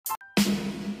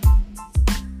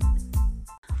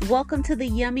Welcome to the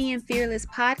Yummy and Fearless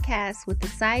podcast with the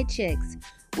Side Chicks,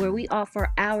 where we offer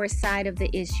our side of the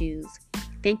issues.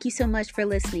 Thank you so much for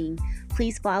listening.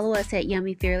 Please follow us at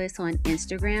Yummy Fearless on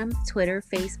Instagram, Twitter,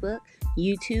 Facebook,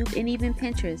 YouTube, and even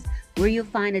Pinterest, where you'll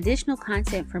find additional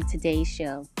content from today's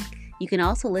show. You can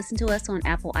also listen to us on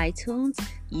Apple iTunes,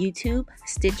 YouTube,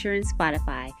 Stitcher, and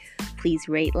Spotify. Please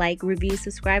rate, like, review,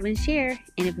 subscribe, and share.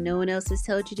 And if no one else has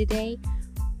told you today,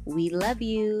 we love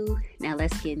you. Now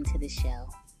let's get into the show.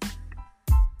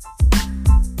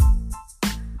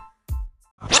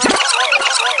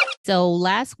 So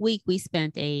last week we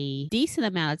spent a decent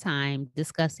amount of time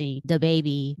discussing the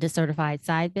baby, the certified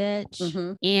side bitch.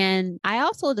 Mm-hmm. And I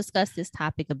also discussed this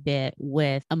topic a bit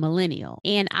with a millennial.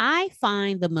 And I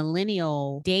find the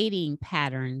millennial dating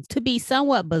patterns to be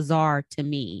somewhat bizarre to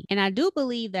me. And I do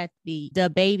believe that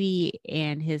the baby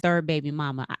and his third baby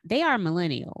mama, they are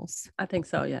millennials. I think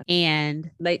so, yeah. And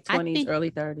late 20s,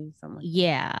 early 30s, something like that.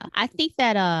 Yeah. I think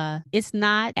that it's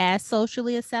not as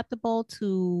socially acceptable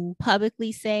to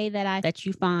publicly say that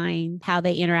you find how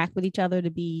they interact with each other to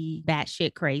be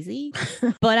batshit crazy.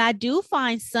 But I do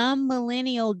find some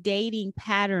millennial dating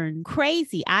pattern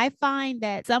crazy. I find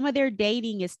that some of their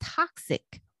dating is toxic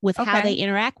with how they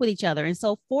interact with each other. And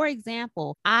so, for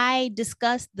example, I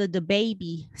discussed the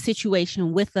baby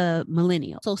situation with a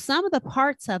millennial. So some of the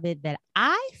parts of it that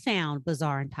I found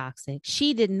bizarre and toxic,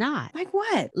 she did not. Like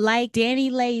what? Like Danny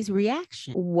Lay's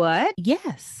reaction. What?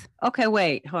 Yes. Okay,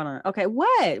 wait, hold on. Okay,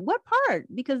 what? What part?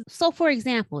 Because so, for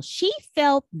example, she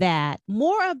felt that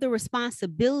more of the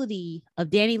responsibility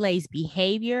of Danny Lay's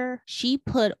behavior, she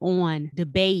put on the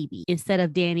baby instead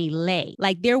of Danny Lay.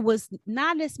 Like there was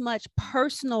not as much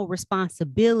personal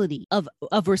responsibility of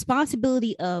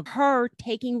responsibility of her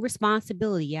taking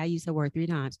responsibility. Yeah, I used that word 3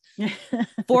 times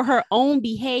for her own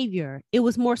behavior. It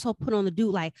was more so put on the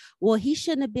dude like, well, he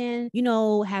shouldn't have been,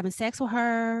 having sex with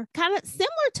her. Kind of similar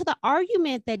to the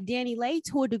argument that Danny Lay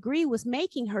to a degree was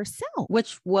making herself.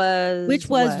 Which was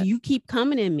what? You keep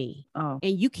coming in me. Oh.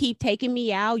 And you keep taking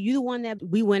me out. You the one that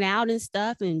we went out and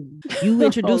stuff and you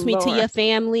introduced me to your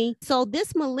family. So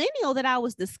this millennial that I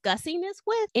was discussing this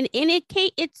with, and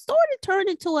it sort of turned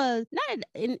into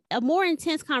a more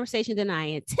intense conversation than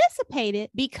I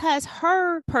anticipated because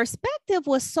her perspective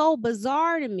was so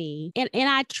bizarre to me. And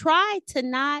I tried to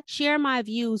not share my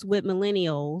views with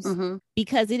millennials. Mm-hmm.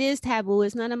 Because it is taboo.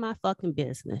 It's none of my fucking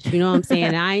business. You know what I'm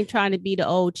saying? I ain't trying to be the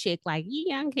old chick like, you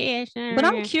young kid. But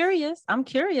I'm curious. I'm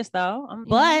curious though.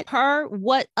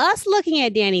 What us looking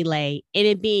at Danny Lay and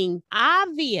it being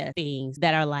obvious things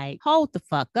that are like, hold the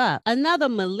fuck up. Another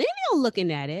millennial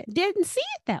looking at it didn't see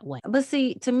it that way. But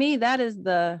see, to me,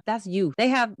 that's youth. They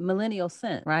have millennial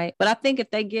sense, right? But I think if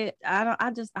they get, I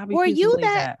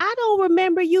don't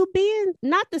remember you being,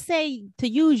 not to say to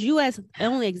use you as the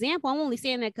only example. I'm only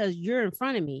saying that because you're in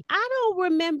front of me. I don't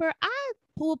remember. I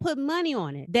will put money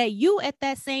on it that you at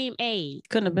that same age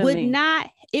couldn't have been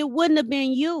me. It wouldn't have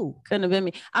been you. Couldn't have been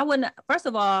me. I wouldn't. First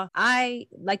of all,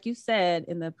 like you said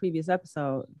in the previous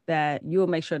episode, that you will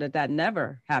make sure that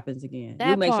never happens again.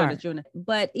 You make sure that you're.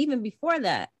 But even before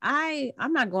that,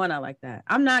 I'm not going out like that.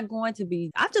 I'm not going to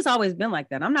be. I've just always been like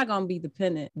that. I'm not going to be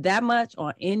dependent that much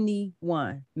on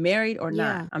anyone, married or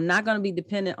not. I'm not going to be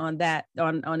dependent on that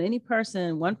on any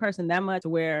person, one person that much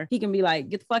where he can be like,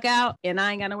 get the fuck out, and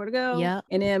I ain't got nowhere to go. Yeah.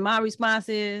 And then my response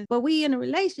is, but we in a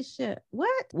relationship.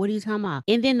 What? What are you talking about?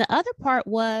 And then the other part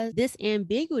was this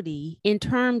ambiguity in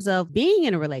terms of being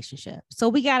in a relationship. So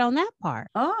we got on that part.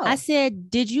 Oh. I said,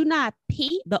 did you not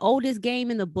peep the oldest game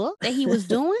in the book that he was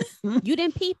doing? You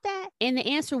didn't peep that? And the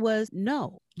answer was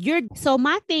no. So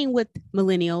my thing with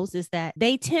millennials is that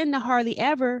they tend to hardly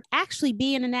ever actually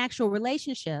be in an actual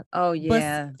relationship. Oh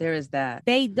yeah, there is that.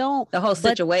 They don't. The whole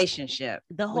situationship.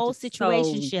 The whole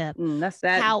situationship.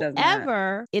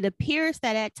 However, it appears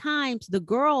that at times the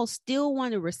girls still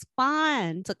want to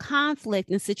respond to conflict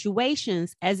and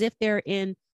situations as if they're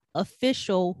in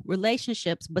official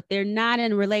relationships, but they're not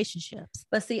in relationships.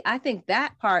 But see, I think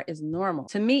that part is normal.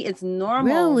 To me, it's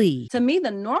normal. Really? To me,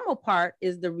 the normal part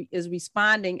is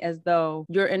responding as though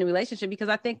you're in a relationship, because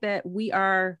I think that we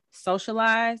are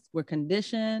socialized, we're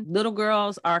conditioned. Little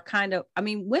girls are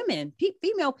women,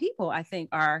 female people, I think,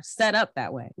 are set up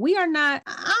that way. We are not,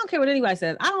 I don't care what anybody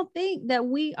says. I don't think that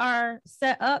we are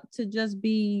set up to just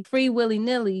be free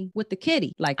willy-nilly with the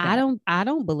kitty like that. I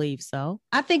don't believe so.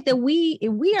 I think that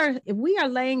if we are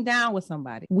laying down with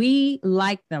somebody, we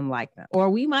like them, or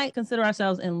we might consider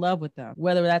ourselves in love with them,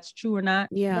 whether that's true or not.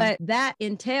 Yeah. But that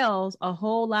entails a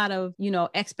whole lot of,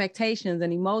 expectations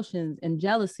and emotions and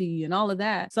jealousy and all of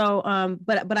that. So So,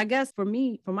 but I guess for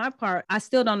my part, I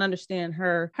still don't understand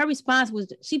her response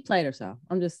was she played herself.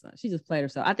 She just played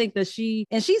herself. I think that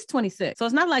she's 26. So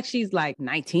it's not like she's like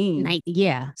 19.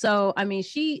 Yeah. So, I mean,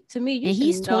 to me, you and should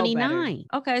he's know 29. Better.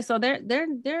 Okay. So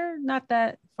they're not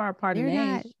that far apart in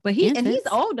age, but he's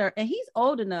older and he's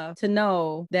old enough to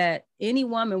know that any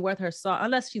woman worth her salt,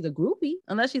 unless she's a groupie,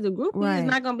 right, is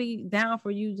not going to be down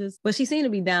for you. But she seemed to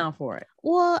be down for it.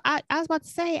 Well, I was about to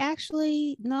say,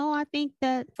 actually, no, I think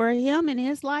that for him in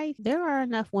his life, there are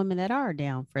enough women that are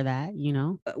down for that,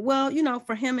 Well,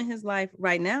 for him in his life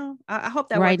right now, I hope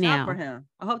that works out for him.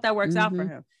 I hope that works out for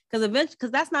him.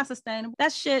 Because that's not sustainable.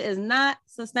 That shit is not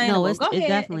sustainable. No, Go ahead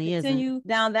definitely and continue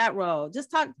down that road. Go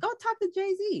talk to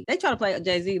Jay-Z. They try to play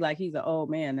Jay-Z like he's an old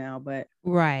man now, but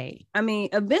right. I mean,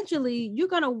 eventually you're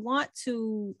gonna want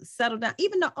to settle down.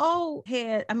 Even the old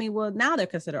head. I mean, well, now they're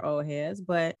considered old heads,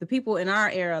 but the people in our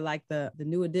era, like the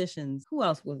new additions, who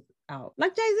else was out?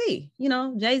 Like Jay-Z,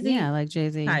 Jay-Z. Yeah, like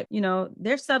Jay-Z type,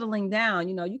 they're settling down.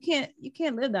 You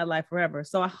can't live that life forever.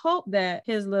 So I hope that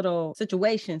his little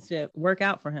situationship work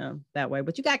out for him that way.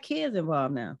 But you got kids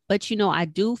involved now. But I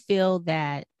do feel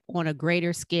that on a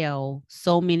greater scale,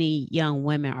 so many young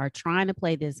women are trying to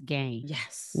play this game.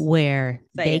 Yes. Where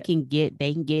they can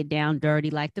get down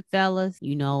dirty like the fellas,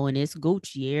 and it's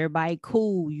Gucci, everybody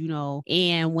cool,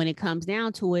 and when it comes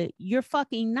down to it, you're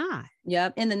fucking not.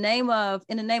 Yep. In the name of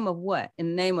what? In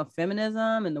the name of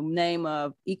feminism, in the name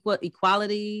of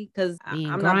equality. Because I'm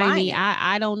not buying it.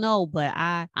 I don't know, but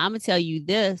I'm gonna tell you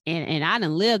this, and I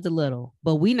done lived a little,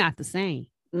 but we not the same.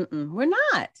 We're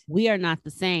not. We are not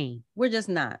the same. We're just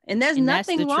not. And there's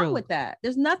nothing wrong with that.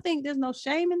 There's no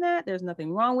shame in that. There's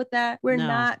nothing wrong with that. We're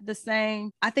not the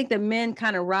same. I think that men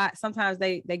kind of sometimes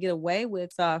they get away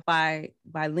with stuff by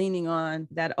leaning on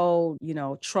that old,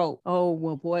 trope. Oh,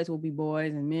 well, boys will be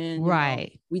boys and men,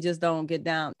 right. We just don't get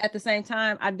down. At the same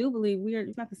time, I do believe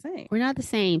we're not the same. We're not the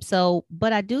same. So,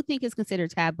 but I do think it's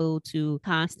considered taboo to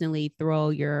constantly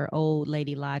throw your old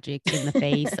lady logic in the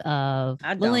face of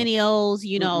millennials,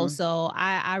 so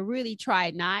I really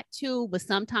try not to, but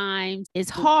sometimes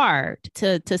it's hard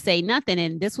to say nothing.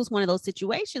 And this was one of those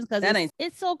situations because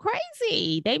it's so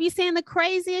crazy. They be saying the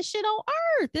craziest shit on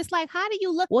earth. It's like, how do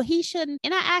you look? Well, he shouldn't.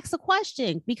 And I asked a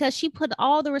question because she put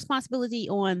all the responsibility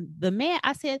on the man.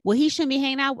 I said, well, he shouldn't be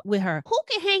hanging out with her. Who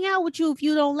can hang out with you if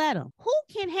you don't let him? Who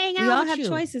can hang out with you? We all have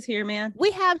choices here, man. We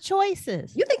have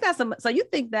choices. You think so you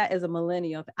think that is a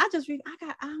millennial thing? I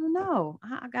don't know.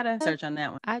 I gotta search on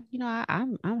that one.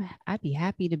 I'd be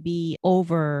happy to be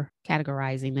over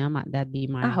categorizing them. That'd be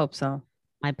I hope so.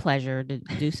 My pleasure to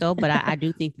do so. But I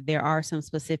do think that there are some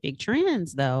specific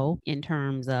trends though, in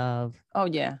terms of. Oh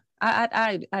yeah.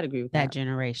 I'd agree with that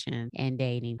generation and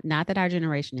dating. Not that our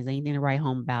generation is anything to write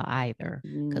home about either,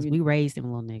 because we raised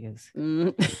them little niggas.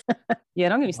 Yeah,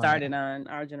 don't get me started on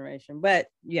our generation, but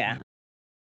yeah.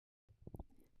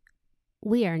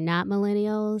 We are not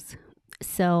millennials,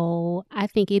 so I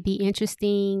think it'd be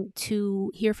interesting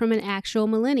to hear from an actual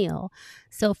millennial.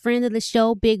 So friend of the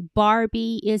show, Big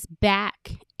Barbie, is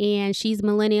back, and she's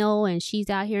millennial and she's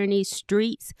out here in these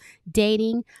streets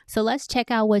dating. So let's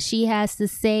check out what she has to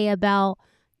say about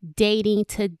dating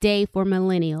today for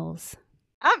millennials.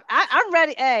 I'm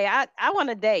ready. Hey, I want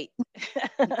to date.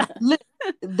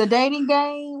 The dating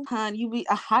game, honey,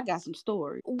 I got some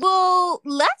stories. Well,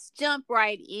 let's jump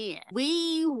right in.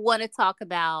 We want to talk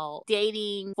about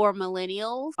dating for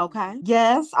millennials. Okay.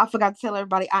 Yes, I forgot to tell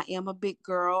everybody I am a big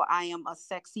girl. I am a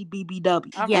sexy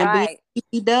BBW. Right.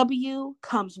 BBW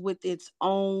comes with its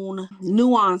own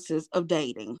nuances of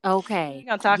dating. Okay. We're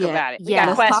going to talk about it. We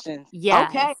got questions.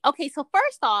 Yeah. Okay. So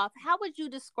first off, how would you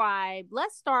describe,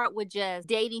 let's start with just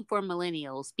dating for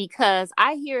millennials, because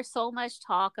I hear so much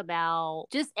talk about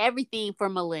just everything for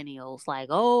millennials, like,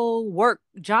 work,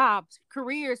 jobs,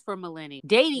 careers for millennials,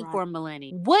 dating for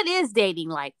millennials. What is dating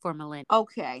like for millennials?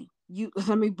 Okay.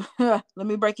 Let me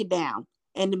break it down.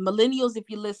 And the millennials, if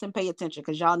you listen, pay attention,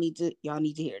 because y'all need to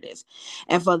hear this.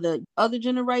 And for the other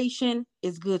generation,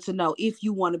 it's good to know if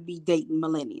you want to be dating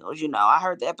millennials. I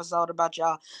heard the episode about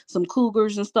y'all, some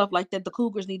cougars and stuff like that. The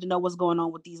cougars need to know what's going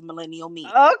on with these millennial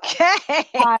men.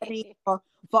 Okay.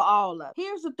 For all of.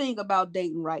 Here's the thing about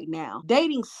dating right now.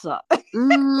 Dating sucks.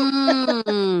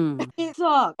 It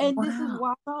sucks. And this is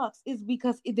why it sucks. Is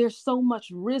because there's so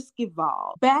much risk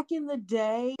involved. Back in the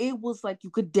day, it was like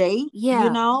you could date.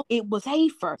 Yeah. It was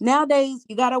safer. Nowadays,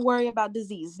 you got to worry about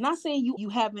disease. Not saying you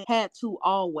haven't had to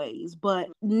always, but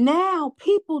now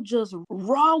people just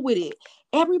raw with it.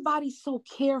 Everybody's so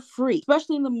carefree,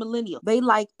 especially in the millennial. They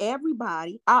like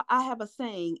everybody. I have a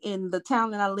saying in the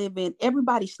town that I live in,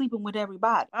 everybody's sleeping with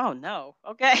everybody. body. Oh no.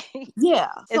 Okay. Yeah.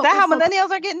 Is that how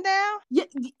millennials are getting down? Yeah,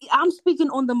 I'm speaking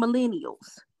on the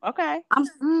millennials. Okay.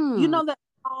 You know that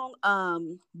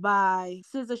song by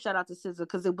SZA, shout out to SZA,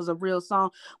 because it was a real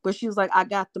song where she was like, I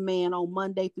got the man on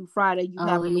Monday through Friday. You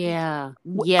have yeah.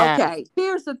 Okay,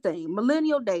 here's the thing.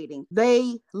 Millennial dating.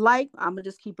 I'm gonna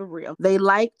just keep it real. They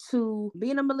like to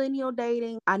be in a millennial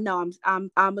dating. I know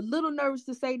I'm a little nervous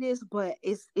to say this, but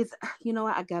it's you know,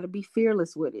 I gotta be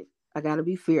fearless with it. I gotta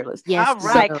be fearless. Yes. All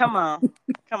right, come on.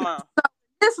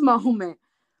 This moment,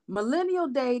 millennial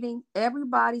dating,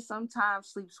 everybody sometimes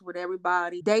sleeps with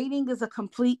everybody. Dating is a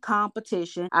complete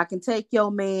competition. I can take your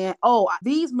man. Oh,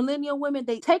 these millennial women,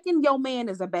 they taking your man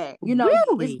as a bag. You know,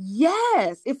 really?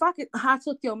 Yes. If I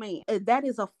took your man, that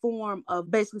is a form of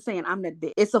basically saying I'm that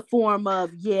bitch. It's a form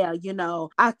of, yeah, you know,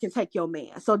 I can take your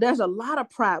man. So there's a lot of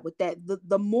pride with that.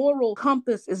 The moral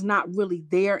compass is not really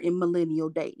there in millennial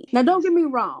dating. Now, don't get me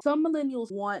wrong. Some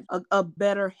millennials want a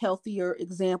better, healthier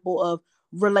example of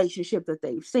relationship that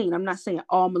they've seen. I'm not saying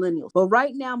all millennials, but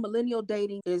right now millennial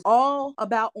dating is all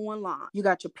about online. You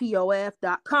got your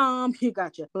POF.com, you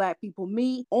got your Black People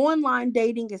Meet. Online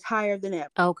dating is higher than ever.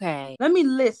 Okay. Let me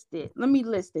list it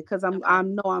because I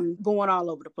know I'm going all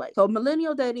over the place. So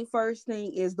millennial dating, first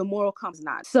thing is the moral compass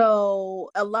not.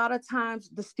 So a lot of times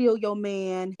the steal your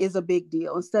man is a big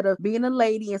deal. Instead of being a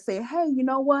lady and saying, hey, you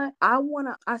know what? I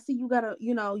see you got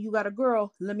a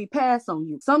girl, let me pass on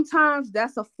you. Sometimes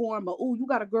that's a form of, oh, you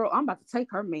got a girl, I'm about to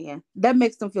take her man. That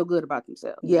makes them feel good about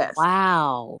themselves. Yes.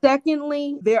 Wow.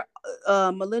 Secondly, their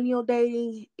millennial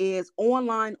dating is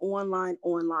online.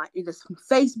 It is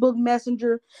Facebook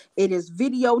Messenger. It is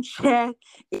video chat.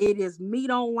 It is meet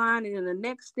online. And then the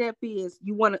next step is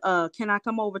you want to, can I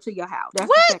come over to your house? That's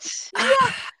What?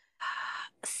 Yeah.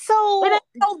 So it ain't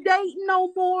no dating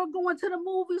no more, going to the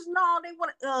movies. No, they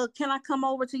want can I come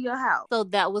over to your house? So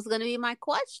that was going to be my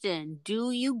question.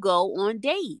 Do you go on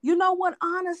dates? You know what?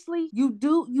 Honestly, you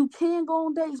can go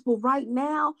on dates, but right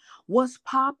now, what's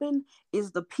popping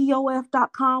is the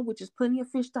POF.com, which is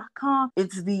plentyoffish.com.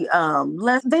 It's the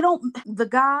the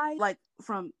guy, like,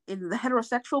 from in the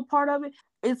heterosexual part of it,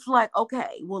 it's like,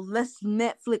 okay, well, let's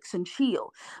Netflix and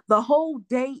chill. The whole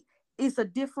date is a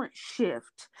different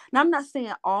shift. Now, I'm not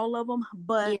saying all of them,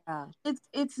 but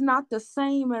it's not the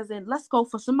same as in, let's go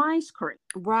for some ice cream.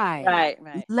 Right.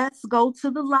 Let's go to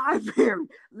the library.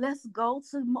 Let's go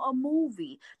to a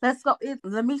movie. Let's go.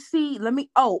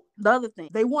 The other thing,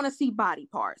 they want to see body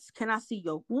parts. Can I see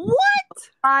your what?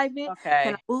 Private. Okay.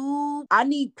 Can I boob? I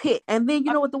need pic. And then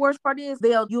you know what the worst part is?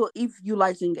 If you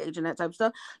like to engage in that type of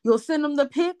stuff, you'll send them the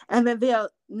pic, and then they'll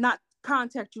not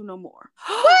contact you no more.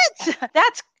 What?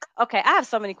 That's okay. I have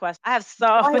so many questions.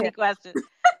 Many questions.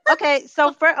 Okay,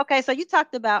 so you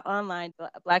talked about online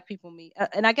Black People Meet,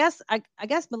 and I guess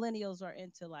millennials are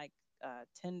into like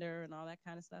Tinder and all that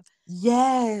kind of stuff.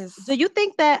 Yes. Do you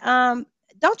think that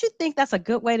don't you think that's a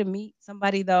good way to meet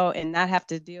somebody though, and not have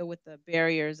to deal with the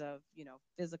barriers of, you know,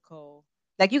 physical,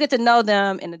 like you get to know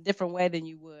them in a different way than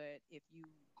you would if you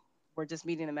were just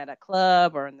meeting them at a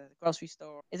club or in the grocery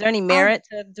store? Is there any merit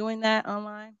to doing that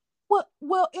online?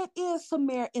 Well, it is some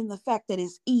merit in the fact that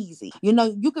it's easy. You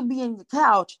know, you can be in the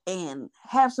couch and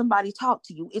have somebody talk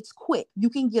to you. It's quick. You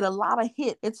can get a lot of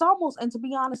hits. It's almost, and to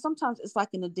be honest, sometimes it's like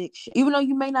an addiction. Even though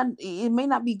it may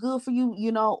not be good for you,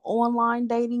 you know, online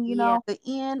dating, you know, the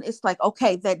end, it's like,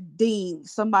 okay, that ding,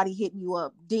 somebody hitting you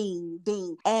up, ding,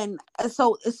 ding. And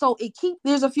so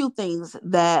there's a few things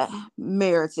that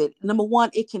merits it. Number one,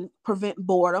 it can prevent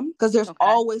boredom because there's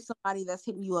always somebody that's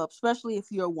hitting you up, especially if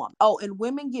you're a woman. Oh, and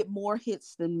women get more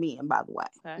hits than men, by the way,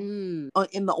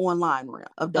 in the online realm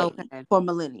of dating for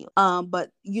millennials.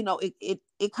 But you know,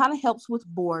 it kind of helps with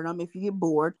boredom if you get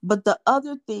bored. But the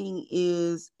other thing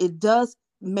is, it does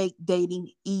make dating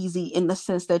easy in the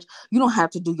sense that you don't have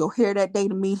to do your hair that day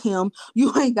to meet him.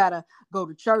 You ain't gotta go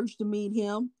to church to meet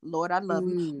him. Lord, I love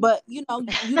you, but you know,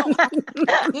 you don't have to,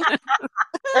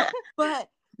 but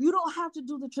you don't have to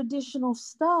do the traditional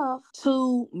stuff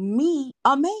to meet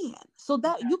a man. So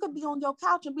that you could be on your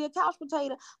couch and be a couch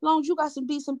potato. As long as you got some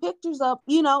decent pictures up,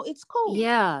 you know, it's cool.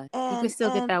 Yeah. And you can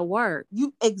still get that work.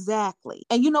 Exactly.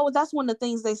 And you know what? That's one of the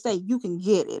things they say, you can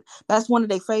get it. That's one of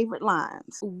their favorite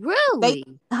lines. Really?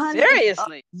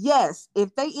 Seriously? Yes. If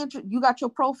you got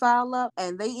your profile up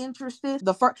and they interested,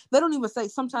 they don't even say,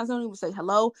 sometimes they don't even say,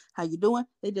 hello, how you doing?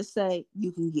 They just say,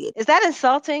 you can get it. Is that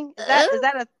insulting?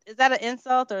 Is that an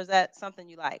insult, or is that something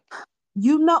you like?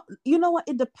 You know what?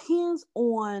 It depends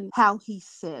on how he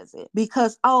says it.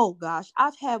 Because, oh gosh,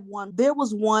 there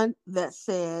was one that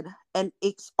said, and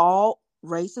it's all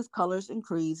races, colors, and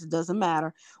creeds. It doesn't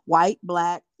matter. White,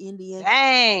 black, Indian.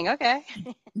 Dang, okay.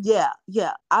 Yeah.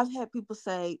 I've had people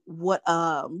say, what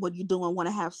you doing, want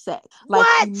to have sex? Like,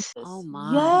 What? Oh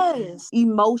my. yes,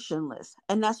 emotionless.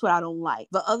 And that's what I don't like.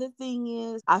 The other thing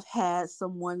is, I've had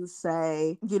someone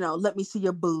say, let me see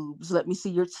your boobs, let me see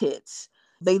your tits.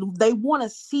 They want to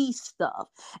see stuff,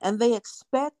 and they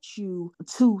expect you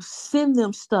to send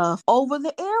them stuff over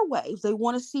the airwaves. They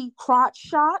want to see crotch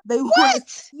shot. They want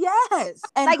to, yes,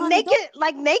 and Like honey,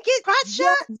 naked crotch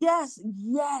shot?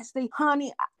 yes. They,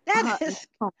 honey, That is.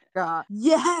 oh my God,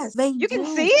 yes, they You do. can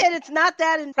see it. It's not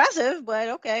that impressive, but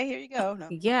okay, here you go. No.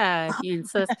 Yeah, if you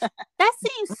insist. That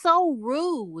seems so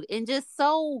rude and just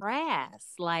so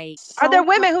crass. Like, Are there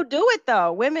women who do it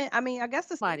though? Women, I mean, I guess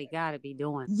somebody got to be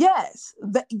doing. Yes,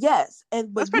 yes,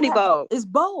 and but that's pretty bold. It's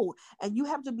bold, and you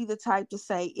have to be the type to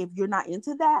say, if you're not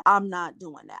into that, I'm not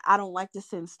doing that. I don't like to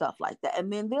send stuff like that,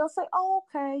 and then they'll say, "Oh,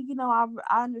 okay,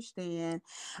 I understand,"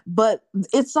 but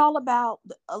it's all about,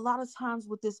 a lot of times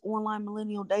with this online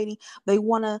millennial dating, they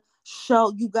want to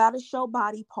show, you got to show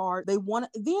body part. They want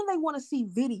to see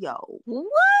video.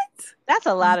 What? That's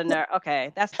a lot of nerve.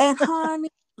 Okay, that's and honey.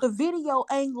 The video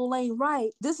angle ain't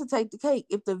right. This will take the cake.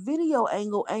 If the video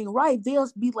angle ain't right, they'll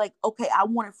be like, okay, I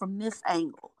want it from this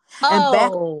angle. And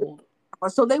back.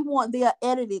 So they'll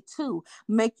edit it too,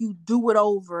 make you do it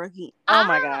over again. Oh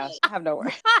my gosh, I have no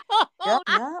words. Yeah.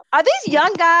 Are these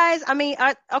young guys? I mean,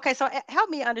 okay, so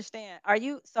help me understand. Are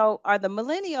the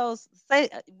millennials, say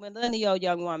millennial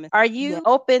young women, are you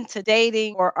open to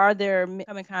dating, or are there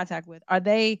come in contact with?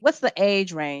 What's the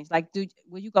age range? Like,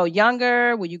 will you go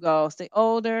younger? Will you go stay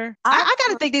older? I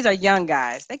gotta think these are young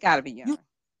guys. They gotta be young.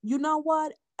 You know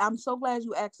what? I'm so glad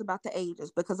you asked about the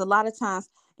ages, because a lot of times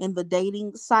in the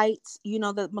dating sites,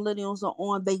 that millennials are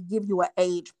on, they give you an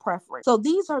age preference. So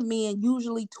these are men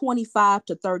usually 25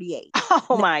 to 38.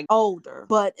 Oh my. Older.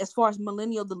 But as far as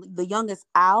millennial, the youngest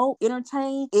I'll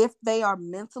entertain, if they are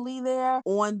mentally there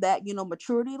on that,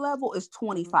 maturity level, is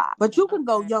 25. But you can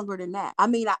go younger than that. I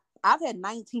mean, I've had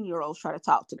 19-year-olds try to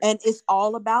talk to me, and it's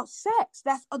all about sex.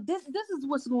 That's this is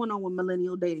what's going on with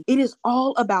millennial dating. It is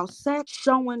all about sex,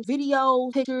 showing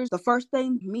videos, pictures. The first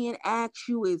thing men ask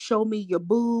you is, show me your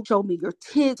boobs, show me your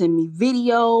tits, send me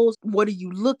videos. What are you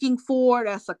looking for?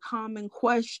 That's a common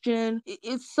question.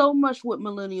 It's so much with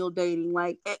millennial dating.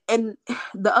 Like, and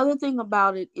the other thing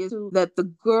about it is that the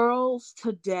girls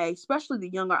today, especially the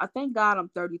younger, I thank God I'm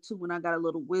 32 and I got a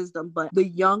little wisdom, but the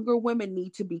younger women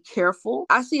need to be careful.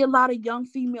 I see a lot of young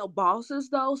female bosses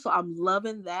though, so I'm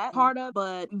loving that part of it.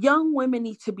 But young women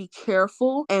need to be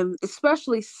careful, and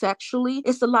especially sexually,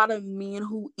 it's a lot of men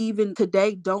who even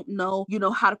today don't know,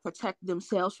 how to protect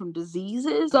themselves from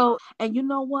diseases. So, and you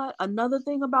know what? Another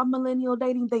thing about millennial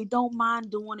dating, they don't mind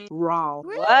doing it raw.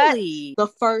 Really? The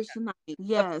first night.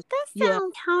 Yes. That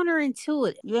sounds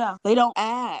counterintuitive. Yeah. They don't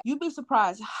ask. You'd be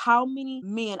surprised how many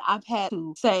men I've had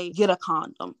to say, get a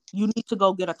condom. You need to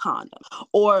go get a condom.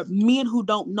 Or men who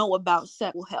don't know about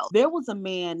sexual health. There was a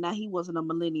man, now he wasn't a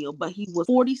millennial, but he was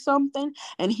 40 something,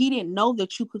 and he didn't know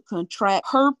that you could contract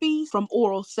herpes from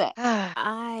oral sex.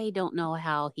 I don't know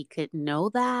how he could know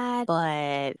that,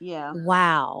 but yeah.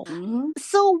 Wow. Mm-hmm.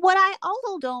 So what I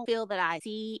also don't feel that I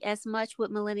see as much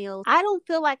with millennials, I don't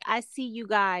feel like I see you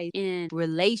guys in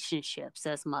relationships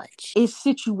as much. It's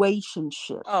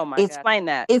situationship. Oh my God. Explain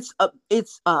that. It's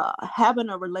having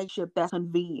a relationship that's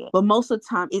convenient, but most of the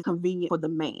time it's convenient for the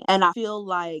man. And I feel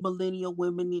like millennial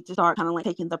women need to start kind of like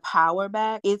taking the power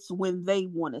back. It's when they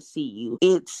want to see you.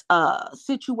 It's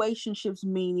situationships,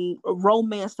 meaning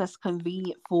romance that's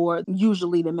convenient for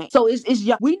usually the man. So it's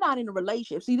we're not in a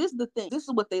relationship. See, this is the thing. This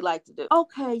is what they like to do.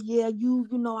 Okay, yeah, you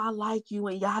know, I like you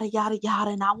and yada yada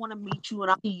yada, and I want to meet you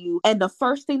and I see you. And the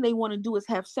first thing they want to do is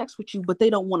have sex with you, but they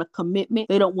don't want a commitment.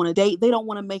 They don't want to date. They don't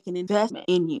want to make an investment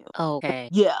in you. Okay.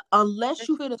 Yeah, unless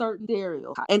you fit a certain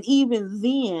stereotype, and even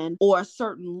then, or a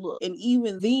certain look, and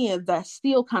even then, that's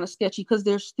still kind of sketchy because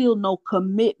there's still no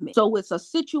commitment. So it's a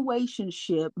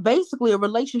situationship, basically a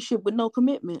relationship with no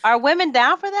commitment. Are women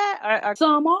down for that? Or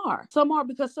some are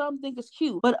because some think it's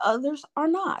cute, but others are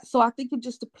not. So I think it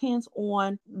just depends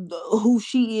on who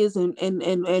she is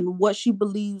and what she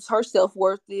believes her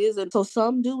self-worth is. And so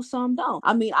some do, some don't.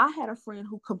 I mean, I had a friend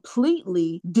who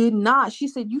completely did not. She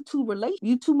said, you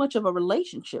too much of a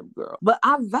relationship girl. But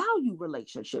I value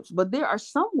relationships. But there are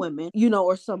some women, you know,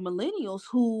 or some millennials millennials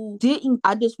who didn't,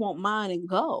 I just want mine and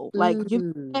go. Like, give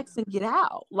me X and get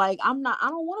out. Like, I don't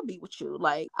want to be with you.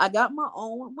 Like, I got my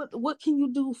own. What can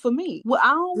you do for me? Well,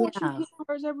 I don't want you to get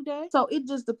hers every day. So it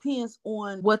just depends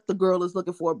on what the girl is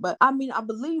looking for. But I mean, I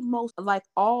believe most, like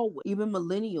all, even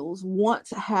millennials, want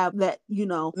to have that,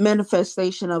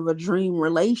 manifestation of a dream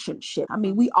relationship. I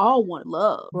mean, we all want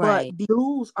love, right. But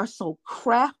dudes are so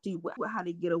crafty with how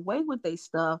they get away with their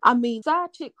stuff. I mean,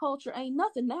 side chick culture ain't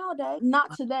nothing nowadays.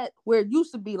 Not to that where it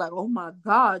used to be like, oh my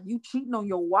God, you cheating on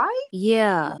your wife?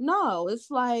 Yeah. No, it's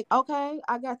like, okay,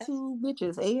 I got 2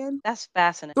 bitches and that's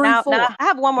fascinating. 3, 4. Now I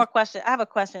have one more question. I have a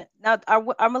question. Now, are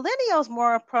millennials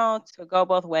more prone to go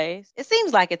both ways? It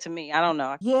seems like it to me. I don't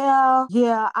know.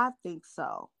 Yeah, I think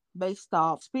so. Based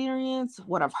off experience,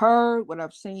 what I've heard, what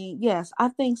I've seen. Yes, I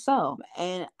think so.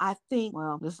 And I think,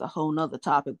 well, this is a whole nother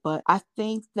topic, but I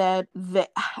think that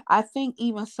I think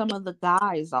even some of the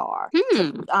guys are.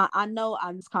 I know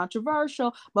it's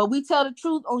controversial, but we tell the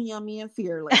truth on Yummy and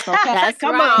Fearless. Okay? That's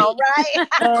Come right. on,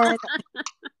 right?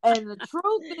 And the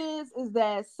truth is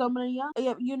that some of the young,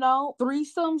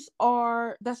 threesomes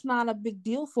that's not a big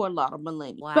deal for a lot of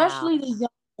millennials, especially the young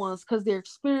ones, because they're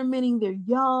experimenting, they're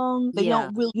young, they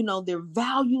don't really, their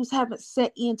values haven't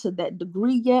set into that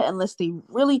degree yet unless they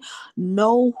really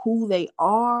know who they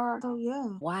are. So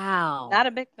Wow. Not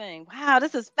a big thing. Wow,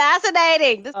 this is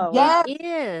fascinating. It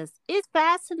is. It's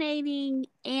fascinating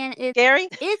and it's scary.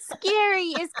 It's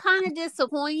scary. It's kind of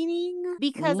disappointing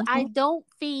because I don't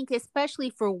think, especially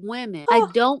for women, I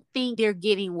don't think they're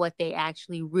getting what they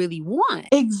actually really want.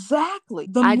 Exactly.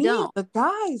 The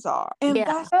guys are. And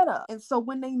that's set up. And so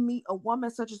when they meet a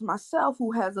woman such as myself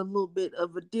who has a little bit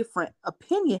of a different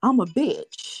opinion, I'm a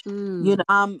bitch.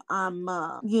 I'm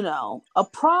a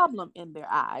problem in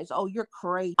their eyes. Oh, you're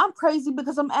crazy. I'm crazy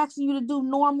because I'm asking you to do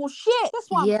normal shit. That's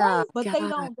why I'm crazy. But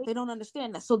they don't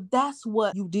understand that. So that's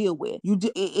what you deal with.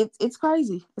 It's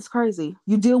crazy. It's crazy.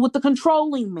 You deal with the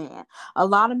controlling man. A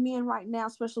lot of men right now,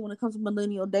 especially when it comes to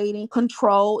millennial dating,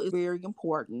 control is very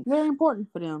important. Very important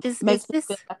for them. Makes them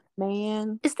feel like a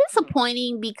man. It's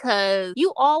disappointing because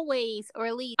you always, or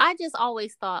at least I just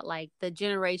always thought, like, the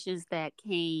generations that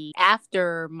came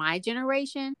after my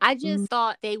generation, I just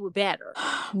thought they were better.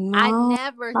 I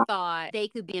never thought they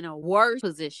could be in a worse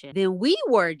position than we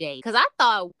were dating. Because I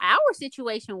thought our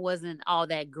situation wasn't all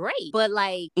that great. But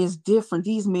like, it's different.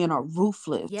 These men are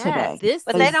ruthless today.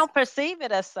 But they don't perceive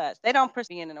it as such. They don't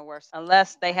perceive being in a worse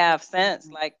unless they have sense,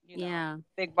 like,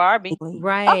 Big Barbie.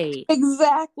 Right.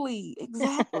 Exactly.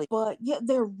 But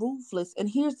they're ruthless. And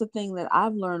here's the thing that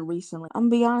I've learned recently. I'm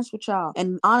gonna be honest with y'all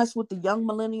and honest with the young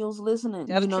millennials listening.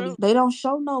 They don't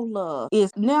show no love.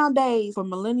 It's nowadays for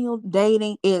millennial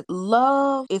dating,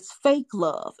 it's fake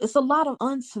love. It's a lot of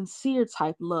unsincere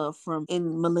type love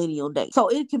in millennial dating. So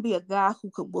it can be a guy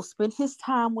who will spend his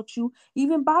time with you,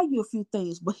 even buy you a few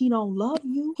things, but he don't love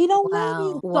you. He don't love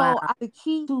you. So the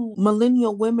key to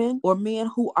millennial women or men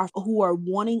who are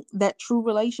wanting that true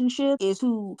relationship is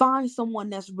to find someone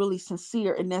that's really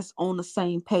sincere and that's on the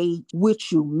same page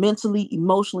with you mentally,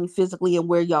 emotionally, physically, and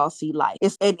where y'all see life.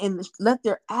 And let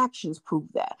their actions prove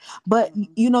that. But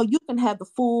you can have the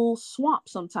full swamp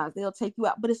sometimes. They'll take you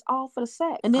out, but it's all for the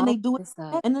sex. And then they do it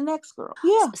and the next girl.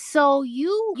 Yeah. So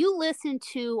you listened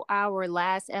to our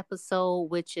last episode,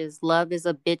 which is Love is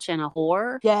a Bitch and a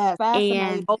Whore. Yeah,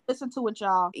 fascinating. Listen to it,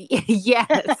 y'all.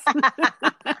 Yes.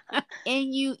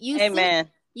 And you Amen.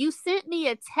 You sent me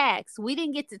a text. We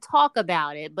didn't get to talk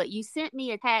about it, but you sent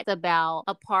me a text about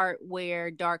a part where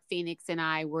Dark Phoenix and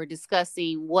I were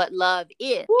discussing what love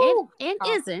is and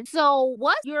isn't. So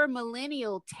what's your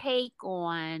millennial take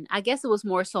on, I guess it was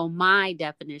more so my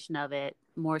definition of it,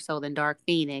 more so than Dark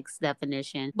Phoenix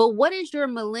definition. But what is your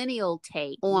millennial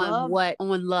take on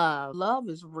love? Love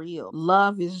is real.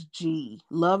 Love is G.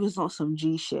 Love is on some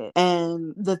G shit.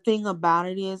 And the thing about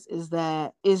it is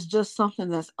that it's just something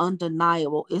that's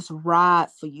undeniable. It's right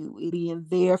for you. It being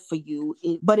there for you.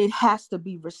 But it has to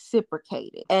be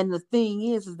reciprocated. And the thing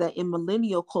is that in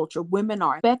millennial culture, women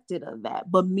are expected of that,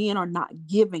 but men are not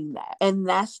giving that. And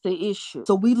that's the issue.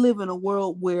 So we live in a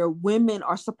world where women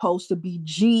are supposed to be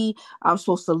G. I'm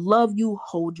supposed to love you,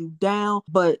 hold you down,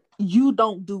 but you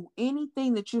don't do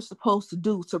anything that you're supposed to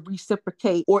do to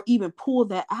reciprocate or even pull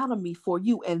that out of me for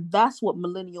you. And that's what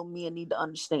millennial men need to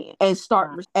understand and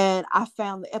start. Wow. And I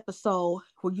found the episode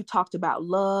where you talked about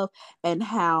love and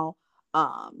how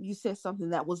you said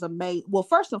something that was amazing. Well,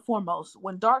 first and foremost,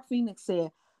 when Dark Phoenix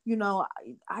said,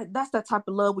 that's that type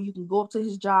of love where you can go up to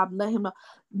his job and let him know.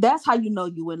 That's how you know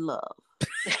you in love.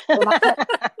 I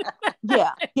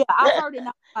heard it. And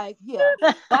I was like,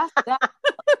 that's that.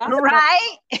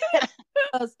 Right?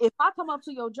 Because if I come up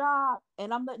to your job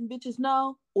and I'm letting bitches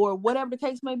know, or whatever the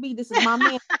case may be, this is my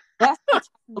man. That's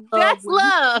the type of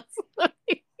love. That's love.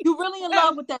 You really in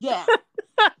love with that? Yeah.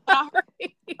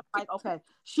 Like, okay,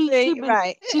 she been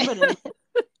right. She been.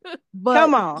 But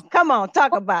come on,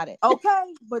 talk about it. Okay,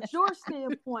 but your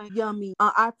standpoint, Yummy,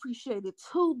 I appreciate it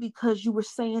too, because you were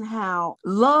saying how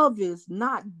love is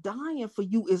not dying for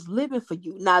you, is living for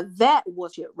you. Now that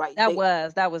was it right That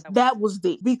there. That was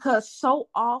deep, because so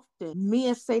often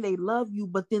men say they love you,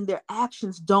 but then their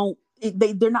actions don't.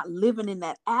 They're not living in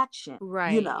that action,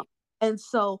 right? And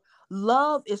so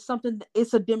love is something,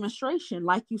 it's a demonstration,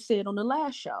 like you said on the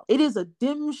last show. It is a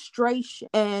demonstration.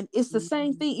 And it's the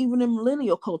same thing even in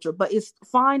millennial culture, but it's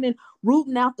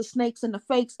rooting out the snakes and the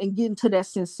fakes and getting to that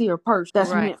sincere person. That's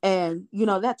right. And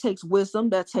that takes wisdom,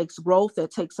 that takes growth,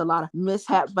 that takes a lot of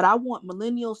mishaps. But I want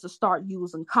millennials to start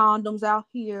using condoms out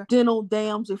here, dental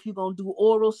dams. If you're gonna do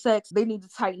oral sex, they need to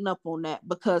tighten up on that,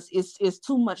 because it's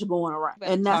too much going around.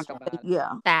 And that's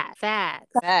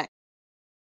Fact.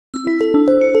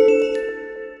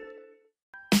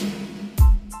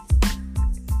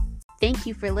 Thank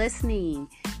you for listening.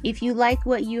 If you like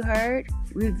what you heard,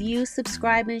 review,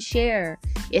 subscribe, and share.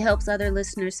 It helps other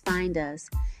listeners find us.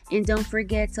 And don't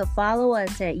forget to follow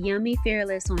us at Yummy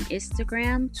Fearless on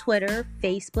Instagram, Twitter,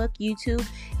 Facebook, YouTube,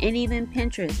 and even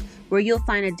Pinterest, where you'll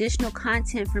find additional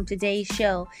content from today's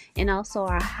show and also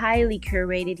our highly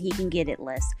curated He Can Get It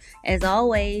list. As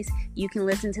always, you can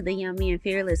listen to the Yummy and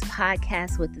Fearless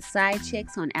podcast with the Side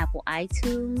Chicks on Apple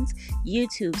iTunes,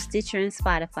 YouTube, Stitcher, and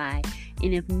Spotify.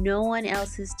 And if no one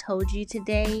else has told you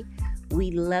today,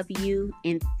 we love you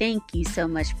and thank you so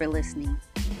much for listening.